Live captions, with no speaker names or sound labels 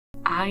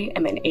I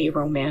am an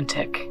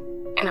aromantic,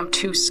 and I'm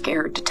too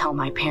scared to tell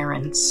my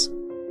parents.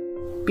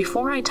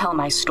 Before I tell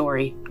my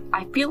story,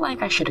 I feel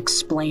like I should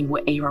explain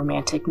what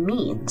aromantic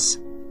means.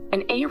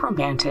 An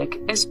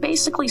aromantic is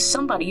basically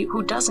somebody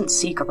who doesn't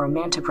seek a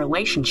romantic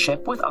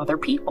relationship with other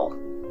people.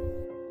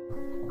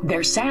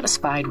 They're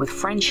satisfied with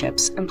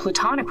friendships and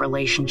platonic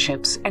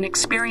relationships and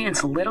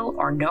experience little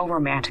or no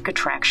romantic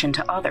attraction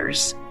to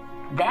others.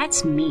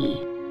 That's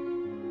me.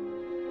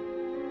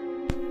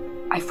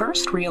 I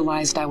first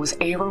realized I was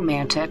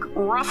aromantic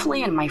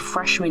roughly in my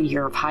freshman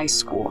year of high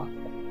school.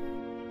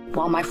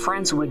 While my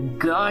friends would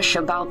gush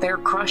about their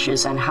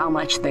crushes and how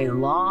much they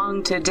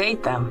longed to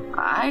date them,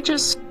 I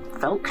just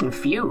felt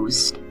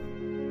confused.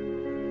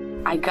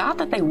 I got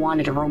that they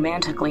wanted to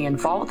romantically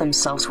involve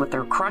themselves with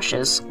their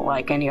crushes,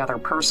 like any other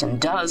person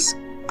does,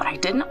 but I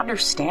didn't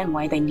understand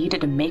why they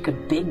needed to make a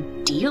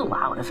big deal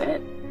out of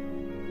it.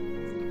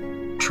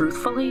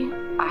 Truthfully,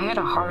 I had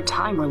a hard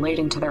time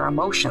relating to their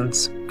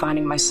emotions,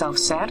 finding myself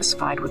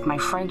satisfied with my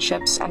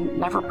friendships and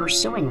never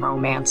pursuing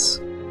romance.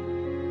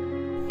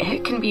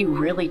 It can be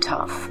really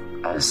tough,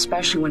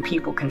 especially when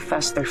people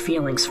confess their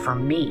feelings for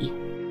me.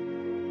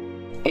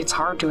 It's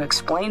hard to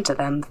explain to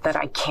them that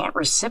I can't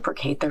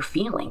reciprocate their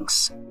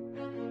feelings.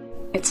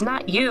 It's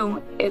not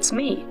you, it's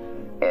me.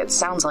 It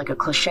sounds like a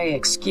cliche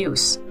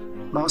excuse.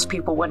 Most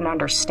people wouldn't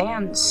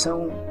understand,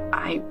 so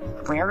I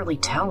rarely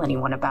tell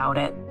anyone about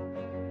it.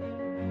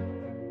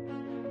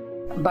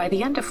 By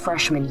the end of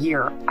freshman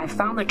year, I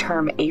found the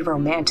term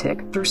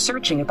aromantic through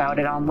searching about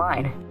it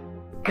online.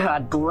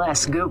 God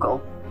bless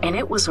Google, and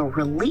it was a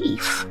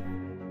relief.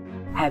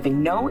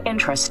 Having no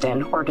interest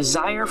in or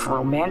desire for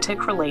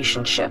romantic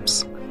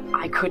relationships,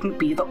 I couldn't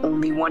be the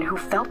only one who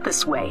felt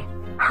this way.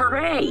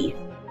 Hooray!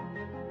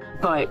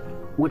 But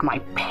would my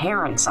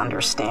parents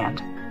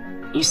understand?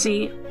 You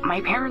see,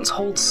 my parents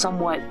hold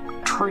somewhat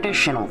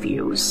traditional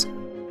views.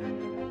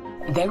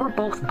 They were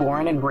both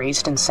born and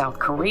raised in South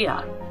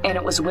Korea, and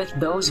it was with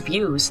those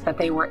views that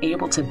they were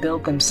able to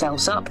build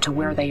themselves up to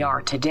where they are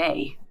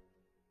today.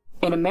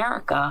 In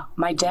America,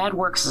 my dad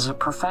works as a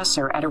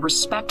professor at a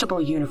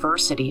respectable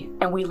university,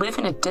 and we live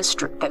in a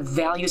district that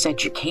values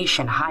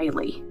education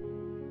highly.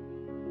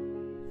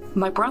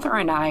 My brother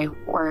and I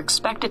were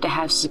expected to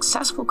have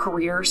successful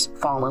careers,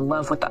 fall in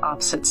love with the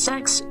opposite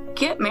sex,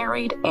 get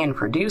married, and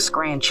produce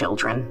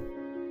grandchildren.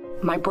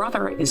 My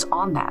brother is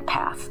on that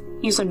path.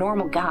 He's a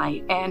normal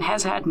guy and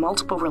has had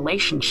multiple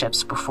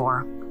relationships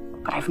before,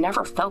 but I've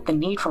never felt the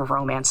need for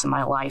romance in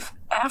my life,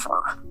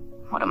 ever.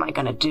 What am I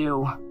gonna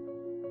do?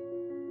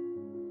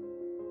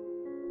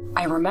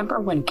 I remember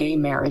when gay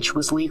marriage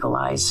was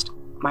legalized.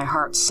 My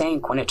heart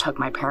sank when it took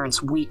my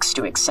parents weeks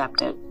to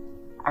accept it.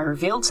 I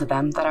revealed to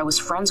them that I was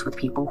friends with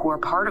people who are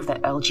part of the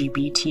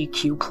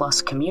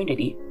LGBTQ+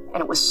 community,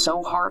 and it was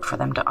so hard for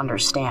them to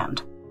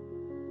understand.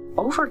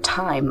 Over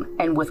time,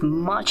 and with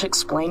much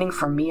explaining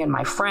from me and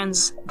my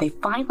friends, they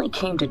finally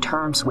came to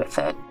terms with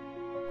it.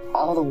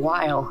 All the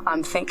while,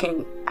 I'm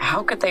thinking,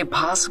 how could they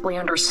possibly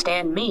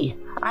understand me?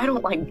 I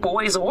don't like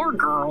boys or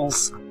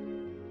girls.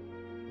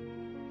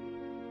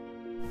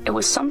 It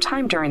was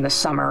sometime during the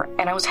summer,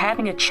 and I was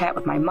having a chat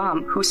with my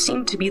mom, who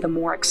seemed to be the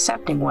more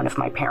accepting one of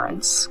my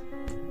parents.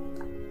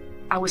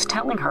 I was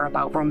telling her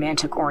about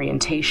romantic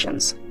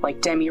orientations, like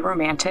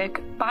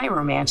demi-romantic,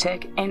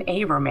 bi-romantic, and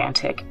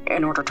aromantic,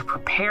 in order to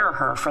prepare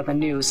her for the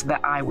news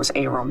that I was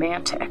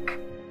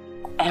aromantic.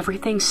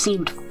 Everything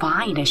seemed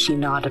fine as she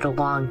nodded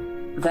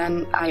along.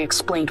 Then I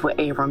explained what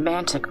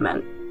aromantic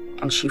meant,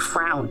 and she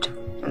frowned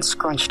and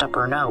scrunched up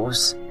her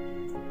nose.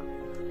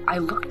 I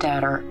looked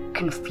at her,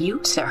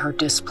 confused at her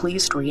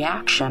displeased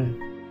reaction.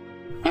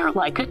 "They're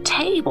like a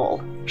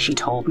table," she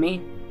told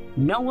me.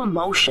 "No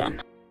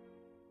emotion."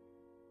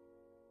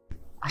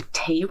 A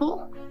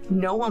table?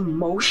 No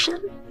emotion?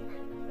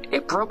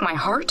 It broke my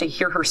heart to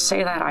hear her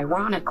say that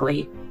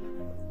ironically.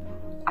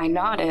 I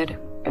nodded,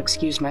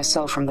 excused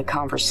myself from the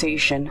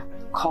conversation,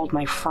 called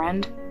my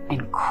friend,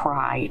 and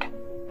cried.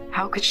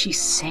 How could she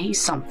say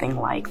something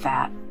like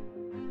that?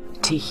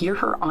 To hear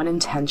her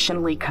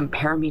unintentionally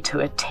compare me to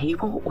a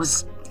table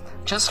was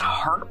just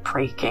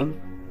heartbreaking.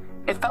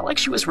 It felt like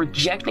she was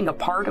rejecting a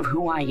part of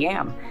who I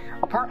am,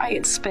 a part I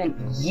had spent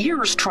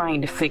years trying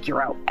to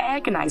figure out,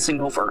 agonizing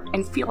over,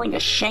 and feeling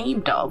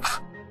ashamed of.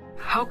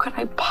 How could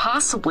I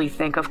possibly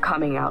think of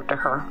coming out to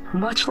her,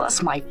 much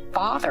less my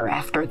father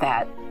after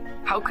that?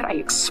 How could I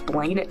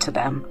explain it to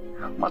them,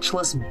 much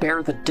less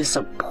bear the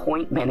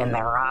disappointment in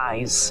their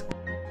eyes?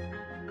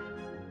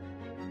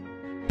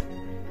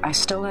 I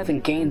still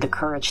haven't gained the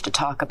courage to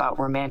talk about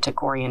romantic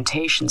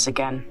orientations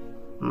again,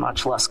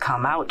 much less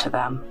come out to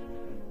them.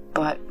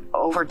 But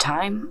over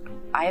time,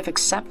 I have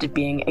accepted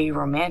being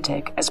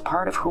aromantic as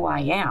part of who I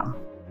am.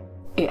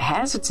 It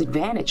has its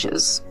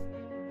advantages.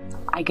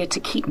 I get to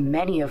keep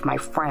many of my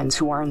friends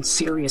who are in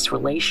serious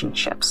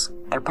relationships.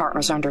 Their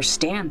partners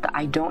understand that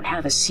I don't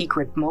have a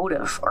secret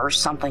motive or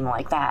something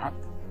like that.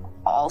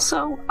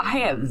 Also, I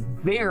have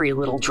very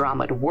little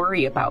drama to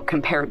worry about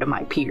compared to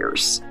my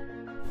peers.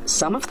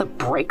 Some of the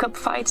breakup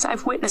fights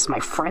I've witnessed my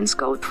friends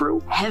go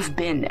through have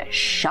been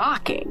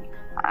shocking.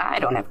 I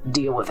don't have to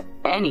deal with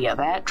any of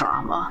that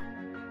drama.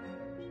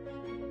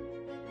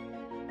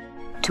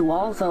 To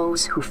all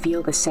those who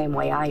feel the same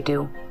way I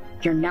do,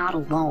 you're not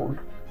alone.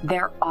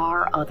 There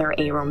are other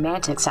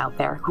aromantics out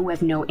there who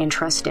have no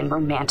interest in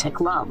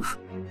romantic love.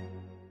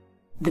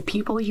 The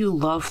people you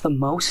love the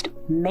most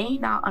may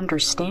not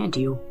understand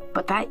you,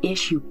 but that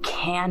issue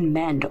can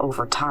mend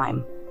over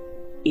time.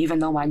 Even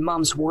though my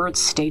mom's words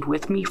stayed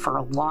with me for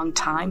a long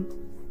time,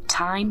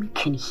 time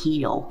can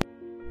heal.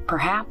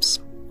 Perhaps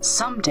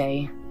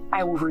someday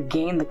I will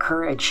regain the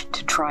courage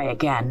to try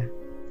again.